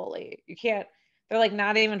see fully. They're like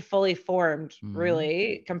not even fully formed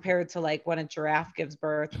really, compared to like when a giraffe gives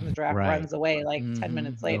birth and the giraffe runs away like 10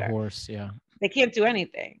 minutes later. The horse, they can't do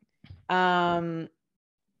anything. They can't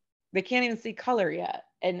even see color yet.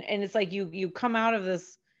 And it's like you come out of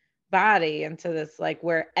this body into this like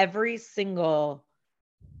where every single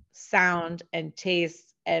sound and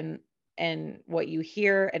taste and what you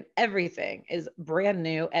hear and everything is brand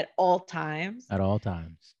new at all times. At all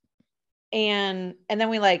times. And then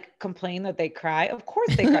we like complain that they cry. Of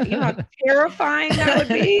course they cry. You know how terrifying that would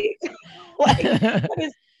be? Like, that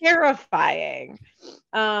is terrifying.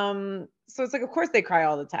 So it's like, of course they cry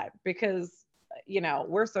all the time because, you know,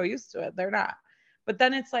 we're so used to it. They're not. But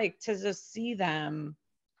then it's like to just see them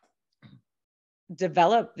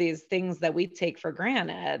develop these things that we take for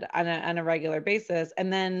granted on a regular basis.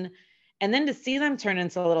 And then to see them turn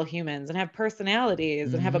into little humans and have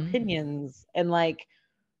personalities and have opinions and like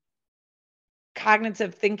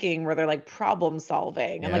cognitive thinking where they're like problem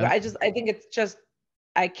solving. And like, I think it's just,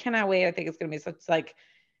 I cannot wait. I think it's going to be such like,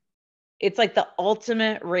 it's like the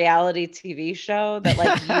ultimate reality TV show that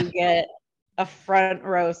like you get a front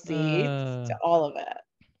row seat to all of it.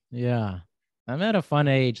 Yeah. I'm at a fun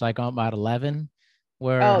age, like I'm about 11,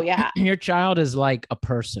 where your child is like a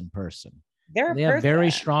person. They have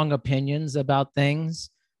very strong opinions about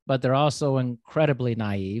things, but they're also incredibly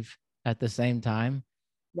naive at the same time.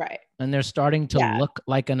 Right. And they're starting to look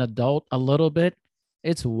like an adult a little bit.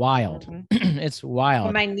 It's wild. It's wild.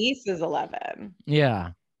 Well, my niece is 11.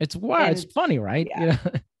 Yeah. It's wild. It's funny, right? Yeah.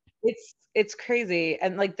 It's crazy.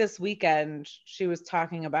 And like this weekend, she was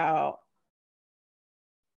talking about,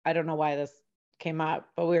 I don't know why this came up,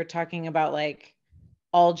 but we were talking about like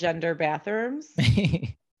all gender bathrooms.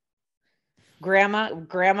 Grandma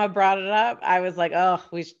brought it up. I was like, oh,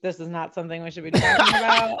 this is not something we should be talking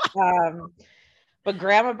about. But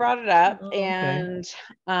grandma brought it up, and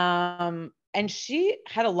she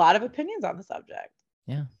had a lot of opinions on the subject.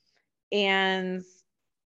 Yeah. And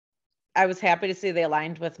I was happy to see they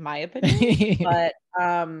aligned with my opinion, but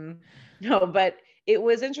no, but it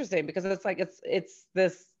was interesting because it's like it's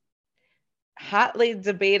this hotly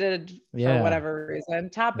debated for whatever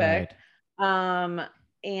reason topic. Right.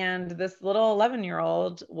 And this little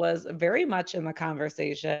 11-year-old was very much in the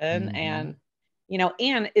conversation and, you know,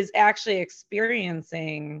 and is actually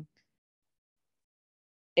experiencing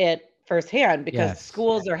it firsthand because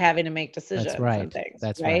schools are having to make decisions and things.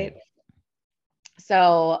 That's right.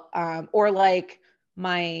 So, or like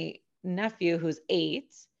my nephew who's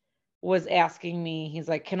 8 was asking me, he's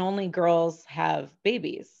like, can only girls have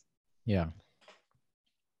babies? Yeah.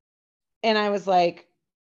 And I was like,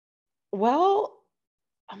 well,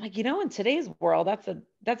 I'm like, you know, in today's world,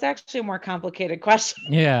 that's actually a more complicated question.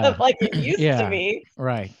 Yeah. Like it used to be.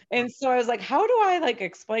 Right. And so I was like, how do I like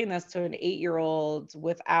explain this to an 8-year-old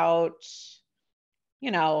without,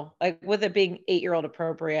 you know, like with it being 8-year-old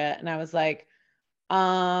appropriate? And I was like,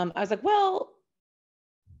 well,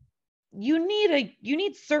 you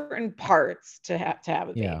need certain parts to have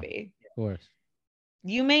a baby. Of course.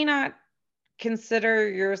 You may not consider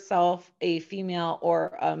yourself a female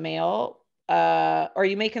or a male, or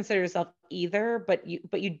you may consider yourself either, but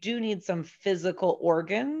you do need some physical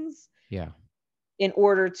organs. Yeah. In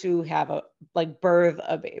order to have birth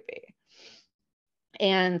a baby.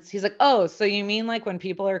 And he's like, oh, so you mean like when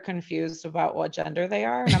people are confused about what gender they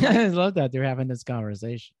are? And I'm like, I love that they're having this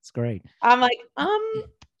conversation. It's great. I'm like,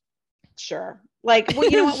 sure. Like, well,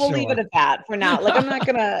 you know what? We'll leave it at that for now. Like, I'm not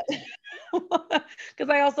gonna, because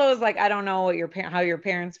I also was like, I don't know what how your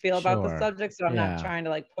parents feel about the subject, so I'm not trying to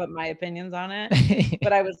like put my opinions on it.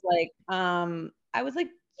 But I was like, yeah,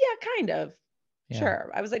 kind of, sure.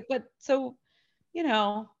 I was like, but so, you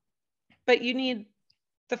know, but you need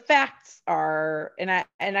the facts are, and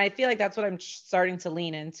I feel like that's what I'm starting to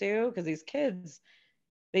lean into because these kids,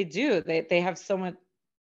 they have so much,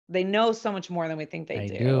 they know so much more than we think they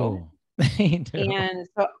do. They do. And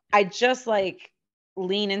so I just like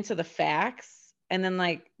lean into the facts and then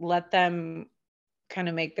like let them kind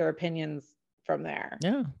of make their opinions from there.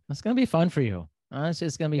 Yeah, that's gonna be fun for you. Honestly,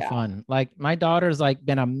 it's gonna be fun. Like my daughter's like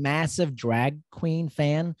been a massive drag queen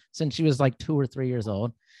fan since she was like 2 or 3 years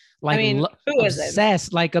old. Like, I mean, who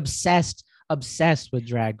obsessed, like obsessed with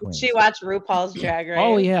drag queens. She watched RuPaul's Drag Race.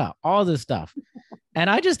 Oh yeah, all this stuff. And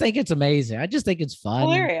I just think it's amazing. I just think it's fun.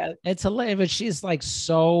 Hilarious. It's hilarious, but she's like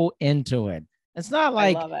so into it. It's not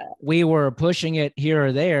like we were pushing it here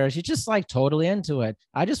or there. She's just like totally into it.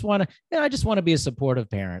 I just want to be a supportive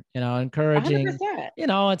parent, you know, encouraging, 100%. You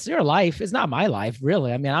know, it's your life. It's not my life,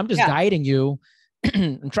 really. I mean, I'm just guiding you.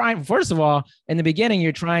 I'm trying, first of all, in the beginning,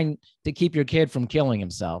 you're trying to keep your kid from killing him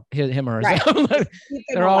or herself. Right.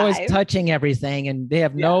 They're always touching everything and they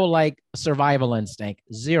have no like survival instinct,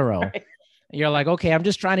 zero. Right. You're like, okay, I'm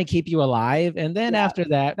just trying to keep you alive. And then after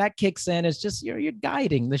that kicks in. It's just, you're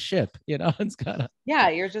guiding the ship, you know, it's kind of. Yeah.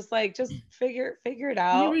 You're just like, just figure it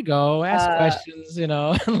out. Here we go. Ask questions, you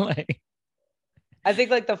know, like. I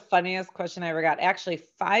think like the funniest question I ever got, actually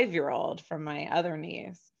 5-year-old from my other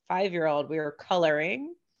niece, 5-year-old, we were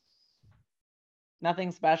coloring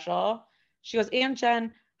nothing special. She goes, Aunt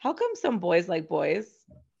Jen, how come some boys like boys?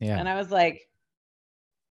 Yeah. And I was like,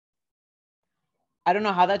 I don't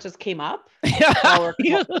know how that just came up. While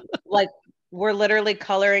like we're literally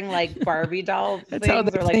coloring like Barbie doll That's how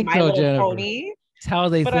things they or like think, My though, Little Jennifer. Pony. It's how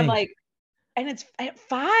they But think. I'm like, and it's at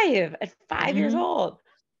 5 years old.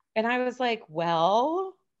 And I was like,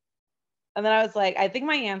 well, and then I was like, I think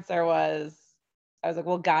my answer was, I was like,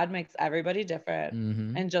 well, God makes everybody different.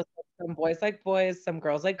 And just some boys like boys, some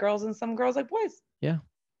girls like girls, and some girls like boys. Yeah.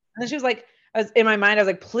 And then she was like, I was in my mind, I was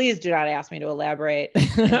like, please do not ask me to elaborate. And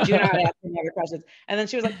do not ask me other questions. And then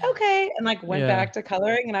she was like, okay. And like went back to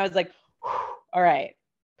coloring. And I was like, all right,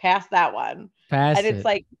 pass that one. And it's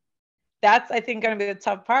like, that's, I think, going to be the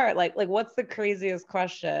tough part. Like, what's the craziest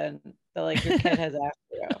question that like your kid has asked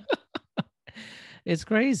you? It's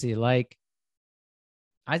crazy. Like,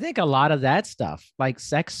 I think a lot of that stuff, like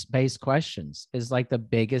sex-based questions, is like the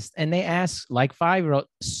biggest. And they ask like 5-year-old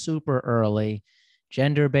super early,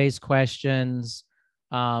 gender-based questions.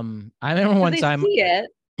 I remember one time. They see it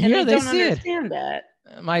and they don't see understand it.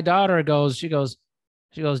 My daughter goes, she goes,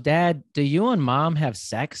 Dad, do you and Mom have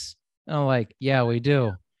sex? And I'm like, yeah, we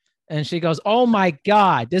do. And she goes, oh my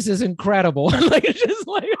God, this is incredible. Like, it's just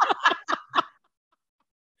like,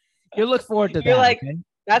 you look forward to that. Like, okay?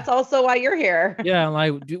 That's also why you're here. Yeah. I'm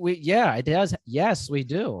like, yeah, it does. Yes, we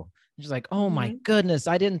do. She's like, oh my goodness,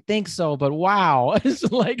 I didn't think so, but wow. It's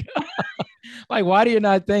like, like, why do you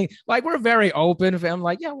not think? Like, we're very open. I'm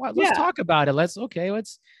like, yeah, well, let's talk about it. Let's,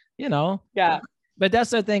 Yeah. But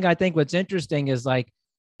that's the thing. I think what's interesting is like,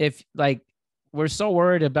 if like, we're so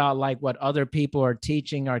worried about like what other people are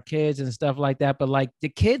teaching our kids and stuff like that. But like the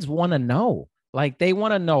kids want to know, like they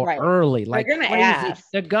want to know early, like they're going to ask.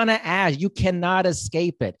 They're going to ask. You cannot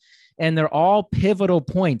escape it. And they're all pivotal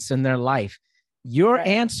points in their life. Your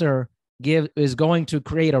answer is going to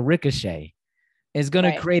create a ricochet. It's going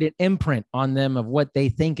to create an imprint on them of what they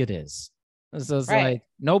think it is. So it's like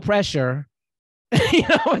no pressure.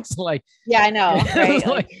 It's like, yeah, I know. Right.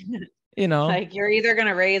 Like, like you're either going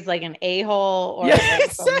to raise like an a-hole or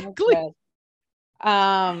exactly.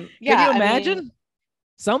 Can you imagine? I mean,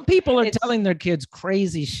 some people are telling their kids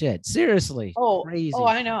crazy shit. Seriously. Crazy. Oh,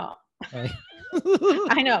 I know. Right?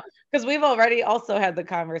 I know. Because we've already also had the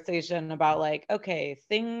conversation about like, okay,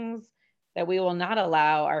 things that we will not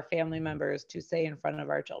allow our family members to say in front of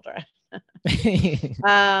our children.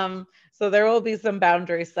 So there will be some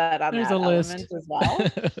boundaries set on that element as well.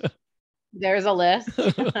 There's a list.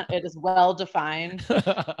 It is well defined,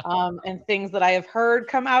 and things that I have heard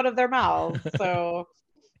come out of their mouths. So,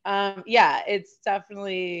 yeah, it's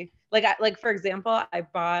definitely like for example, I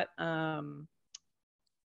bought.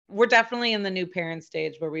 We're definitely in the new parent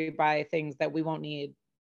stage where we buy things that we won't need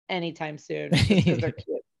anytime soon because they're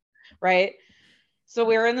cute, right? So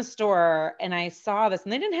we were in the store and I saw this,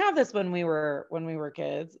 and they didn't have this when we were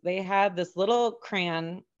kids. They had this little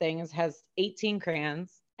crayon thing. It has 18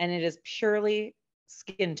 crayons. And it is purely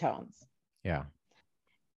skin tones. Yeah.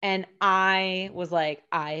 And I was like,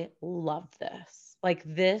 I love this. Like,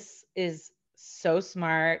 this is so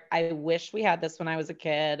smart. I wish we had this when I was a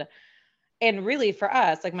kid. And really for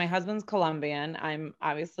us, like my husband's Colombian. I'm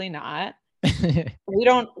obviously not. We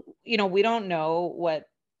don't know what,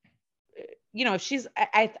 if she's,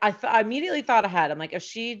 I immediately thought ahead. I'm like, if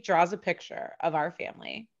she draws a picture of our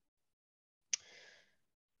family,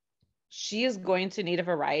 she is going to need a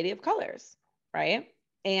variety of colors, right?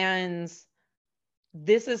 And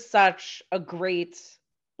this is such a great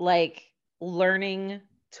like learning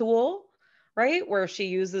tool, right? Where if she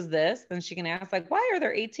uses this, then she can ask like, why are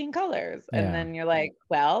there 18 colors? Yeah. And then you're like,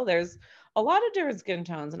 well, there's a lot of different skin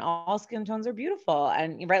tones and all skin tones are beautiful.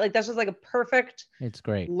 And right, like that's just like a perfect it's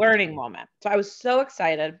great learning moment. So I was so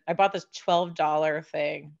excited. I bought this $12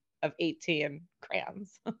 thing of 18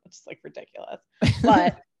 crayons, which is like ridiculous.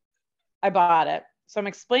 But I bought it. So I'm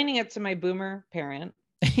explaining it to my boomer parent.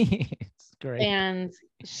 It's great. And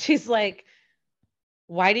she's like,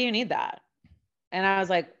 why do you need that? And I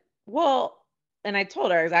was like, well, and I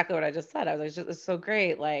told her exactly what I just said. I was like, it's so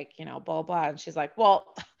great. Like, blah, blah. And she's like,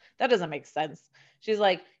 well, that doesn't make sense. She's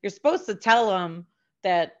like, you're supposed to tell them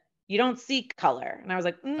that you don't see color. And I was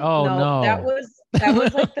like, no, that was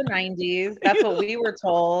like the 90s. That's what we were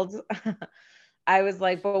told. I was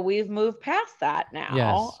like, but we've moved past that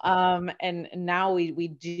now. Yes. And now we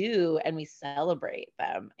do, and we celebrate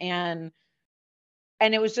them. And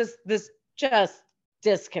it was just this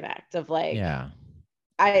disconnect of like,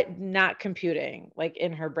 I not computing like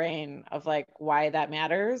in her brain of like why that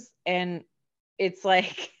matters. And it's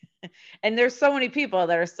like, and there's so many people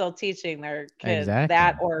that are still teaching their kids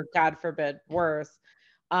that, or God forbid, worse,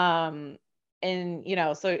 and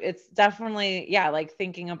so it's definitely, yeah, like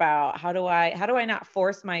thinking about how do I not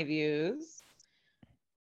force my views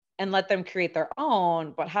and let them create their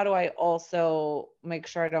own, but how do I also make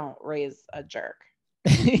sure I don't raise a jerk?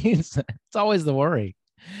 It's always the worry.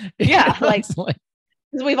 Yeah, like, It's like,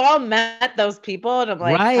 because we've all met those people, and I'm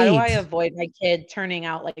like, how do I right. avoid my kid turning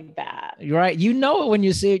out like that? You're right. You know it when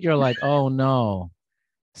you see it, you're like, oh no,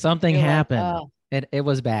 something You're like, happened. oh, It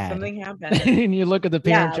was bad. something happened. And you look at the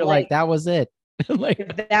Yeah, parents, you're like, like that was it. Like,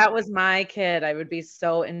 if that was my kid, I would be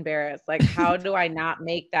so embarrassed. Like, how do I not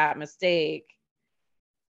make that mistake?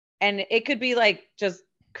 And it could be like just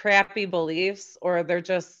crappy beliefs, or they're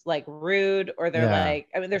just like rude, or they're yeah. like,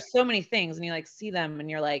 I mean, there's so many things, and you like see them and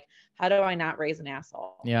you're like, how do I not raise an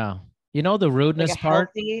asshole? Yeah. You know, the Like a rudeness part,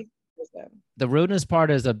 healthy person. the rudeness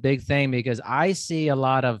part is a big thing because I see a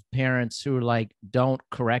lot of parents who like don't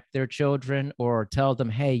correct their children or tell them,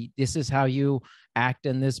 hey, this is how you act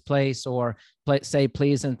in this place, or say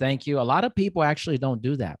please and thank you. A lot of people actually don't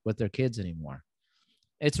do that with their kids anymore.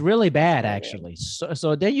 It's really bad, Totally. actually.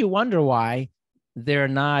 So then you wonder why they're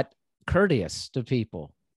not courteous to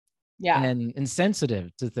people. Yeah. And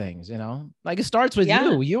insensitive to things, like it starts with Yeah.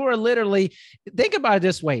 you. You are literally, think about it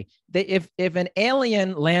this way. If an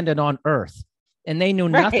alien landed on Earth and they knew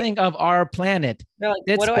Right. nothing of our planet, They're like,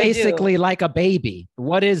 it's what do I do? basically like a baby.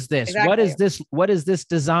 What is this? Exactly. What is this? What is this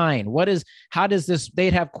design? How does this,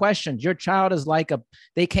 they'd have questions. Your child is like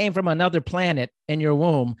they came from another planet in your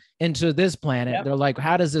womb into this planet. Yep. They're like,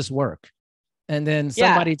 how does this work? And then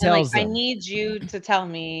somebody tells them, I need you to tell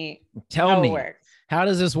me how it works. How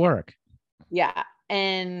does this work? Yeah.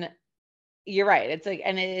 And you're right. It's like,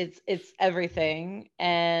 and it's everything.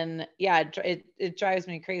 And yeah, it drives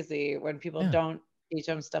me crazy when people don't teach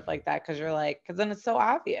them stuff like that. Cause you're like, cause then it's so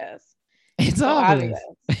obvious. It's so obvious.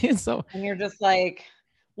 It's so, and you're just like,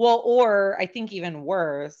 well, or I think even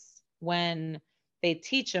worse when they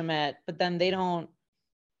teach them it, but then they don't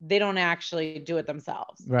actually do it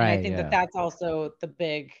themselves. Right. And I think that that's also the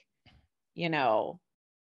big,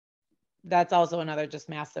 that's also another just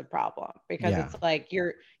massive problem, because it's like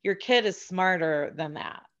your kid is smarter than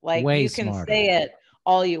that. Like way you can smarter. say it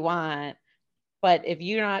all you want, but if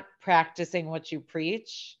you're not practicing what you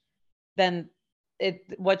preach, then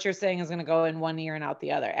what you're saying is going to go in one ear and out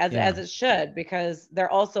the other, as it should, because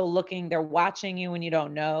they're also they're watching you when you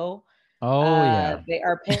don't know. They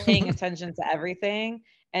are paying attention to everything,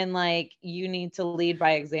 and like you need to lead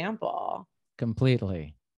by example.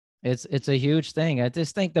 Completely. It's a huge thing. I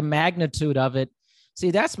just think the magnitude of it.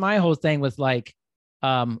 See, that's my whole thing with like,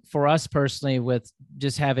 for us personally, with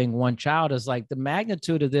just having one child, is like the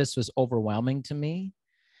magnitude of this was overwhelming to me.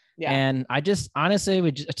 Yeah. And I just honestly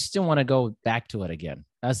I just didn't want to go back to it again.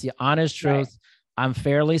 That's the honest truth. Right. I'm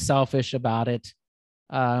fairly selfish about it.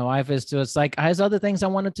 My wife is too. It's like I have other things I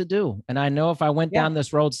wanted to do. And I know if I went down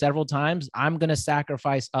this road several times, I'm going to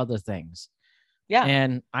sacrifice other things. Yeah.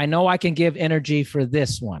 And I know I can give energy for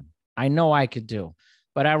this one. I know I could do,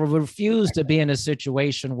 but I refuse to be in a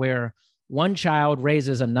situation where one child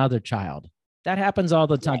raises another child. That happens all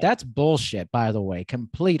the time. Right. That's bullshit, by the way,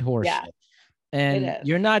 complete horseshit. Yeah, and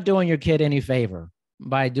you're not doing your kid any favor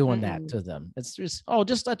by doing that to them. It's just,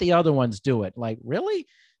 just let the other ones do it. Like, really?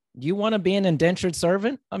 You want to be an indentured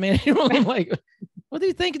servant? I mean, like, what do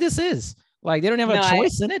you think this is? Like, they don't have a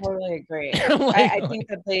choice in it. I totally agree. I think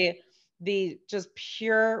that the just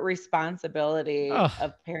pure responsibility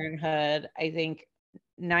of parenthood, I think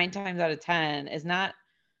 9 times out of 10 is not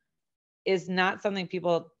something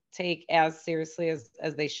people take as seriously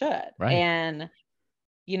as they should. Right. And,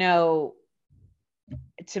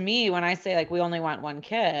 to me, when I say like, we only want one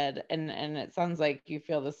kid, and it sounds like you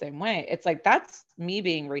feel the same way, it's like, that's me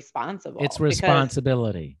being responsible. It's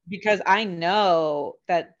responsibility. Because I know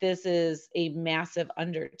that this is a massive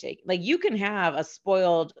undertaking. Like, you can have a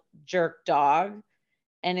spoiled jerk dog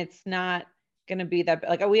and it's not going to be that,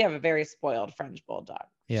 like, we have a very spoiled French bulldog.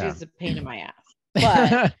 Yeah. She's a pain in my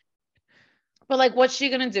ass. But like, what's she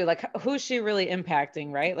going to do? Like, who's she really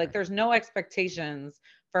impacting? Right? Like, there's no expectations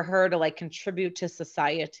for her to like contribute to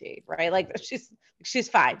society, right? Like she's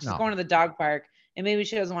fine. She's going to the dog park, and maybe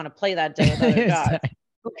she doesn't want to play that day with other dogs.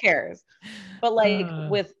 Who cares? But like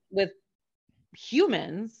with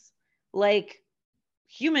humans, like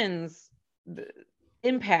humans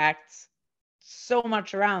impact so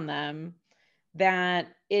much around them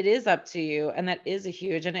that it is up to you, and that is a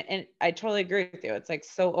huge, and I totally agree with you. It's like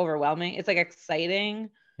so overwhelming. It's like exciting.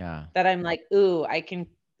 Yeah. That I'm like, ooh, I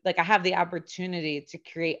have the opportunity to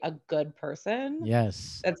create a good person.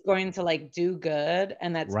 Yes. That's going to like do good,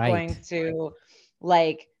 and that's going to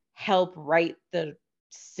like help right the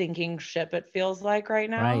sinking ship, it feels like right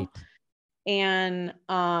now. Right. And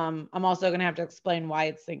I'm also going to have to explain why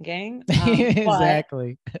it's sinking.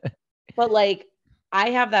 Exactly. But like, I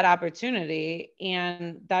have that opportunity,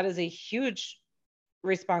 and that is a huge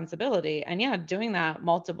responsibility. And yeah, doing that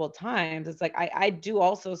multiple times, it's like I do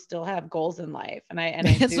also still have goals in life, and I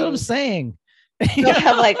That's what I'm do saying. still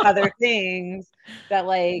have like other things that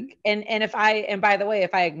like, and if I, and by the way,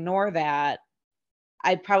 if I ignore that,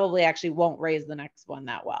 I probably actually won't raise the next one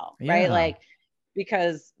that well, right? Yeah. Like,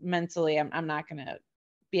 because mentally I'm not going to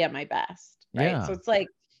be at my best, right? Yeah. So it's like,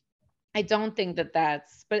 I don't think that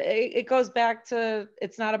that's, but it goes back to,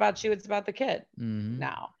 it's not about you, it's about the kid Mm-hmm.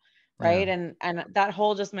 now, Yeah. right? And that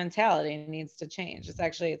whole just mentality needs to change. It's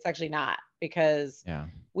actually not, because Yeah.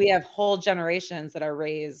 we have whole generations that are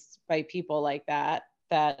raised by people like that,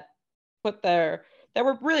 that put their, that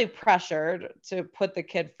were really pressured to put the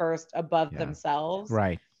kid first above Yeah. themselves.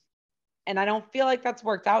 Right. And I don't feel like that's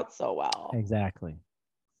worked out so well. Exactly.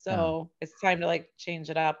 Yeah. So it's time to like change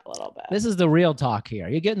it up a little bit. This is the real talk here.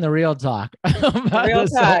 You're getting the real talk about Real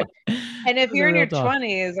this. talk. And This if is you're the in real your talk.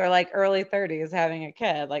 20s or like early 30s having a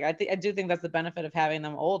kid, like I do think that's the benefit of having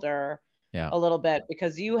them older Yeah. a little bit,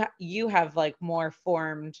 because you have like more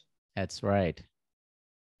formed That's right.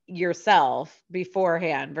 yourself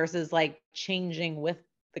beforehand versus like changing with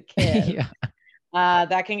the kid. Yeah.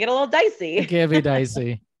 That can get a little dicey. It can be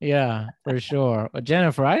dicey. Yeah, for sure. But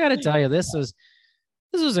Jennifer, I got to tell you, this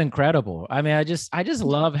was incredible. I mean, I just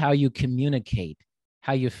love how you communicate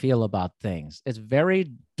how you feel about things. It's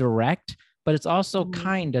very direct, but it's also Mhm.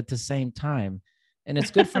 kind at the same time. And it's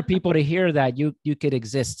good for people to hear that you could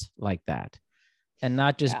exist like that and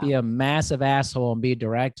not just be Yeah. a massive asshole and be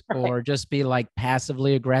direct, Right. or just be like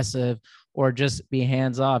passively aggressive, or just be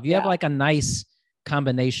hands off. You have Yeah. like a nice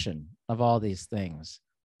combination of all these things.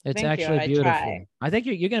 It's Thank you. actually I beautiful. try. I think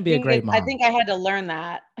you're going to be a great I mom. think I had to learn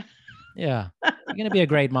that. Yeah. You're going to be a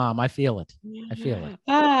great mom. I feel it. I feel it.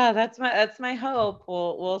 That's my hope.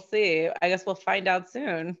 We'll see. I guess we'll find out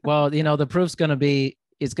soon. Well, you know, the proof's going to be,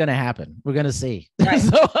 it's going to happen. We're going to see. Right.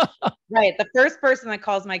 So, Right. The first person that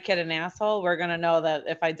calls my kid an asshole, we're gonna know that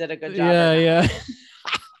if I did a good job. yeah, or not.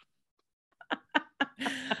 yeah.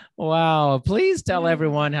 Wow. Please tell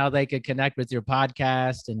everyone how they could connect with your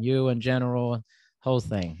podcast and you in general, whole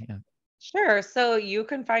thing. Yeah. Sure. So you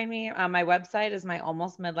can find me on my website is my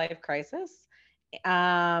Almost Midlife Crisis.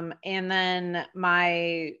 And then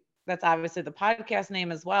that's obviously the podcast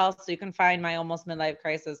name as well. So you can find my Almost Midlife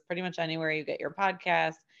Crisis pretty much anywhere you get your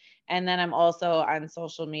podcast. And then I'm also on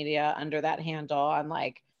social media under that handle on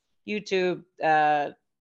like YouTube,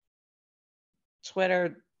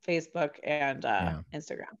 Twitter, Facebook, and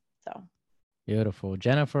Instagram. So Beautiful.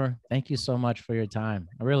 Jennifer, thank you so much for your time.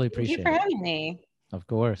 I really thank you appreciate for it. having me. Of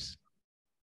course.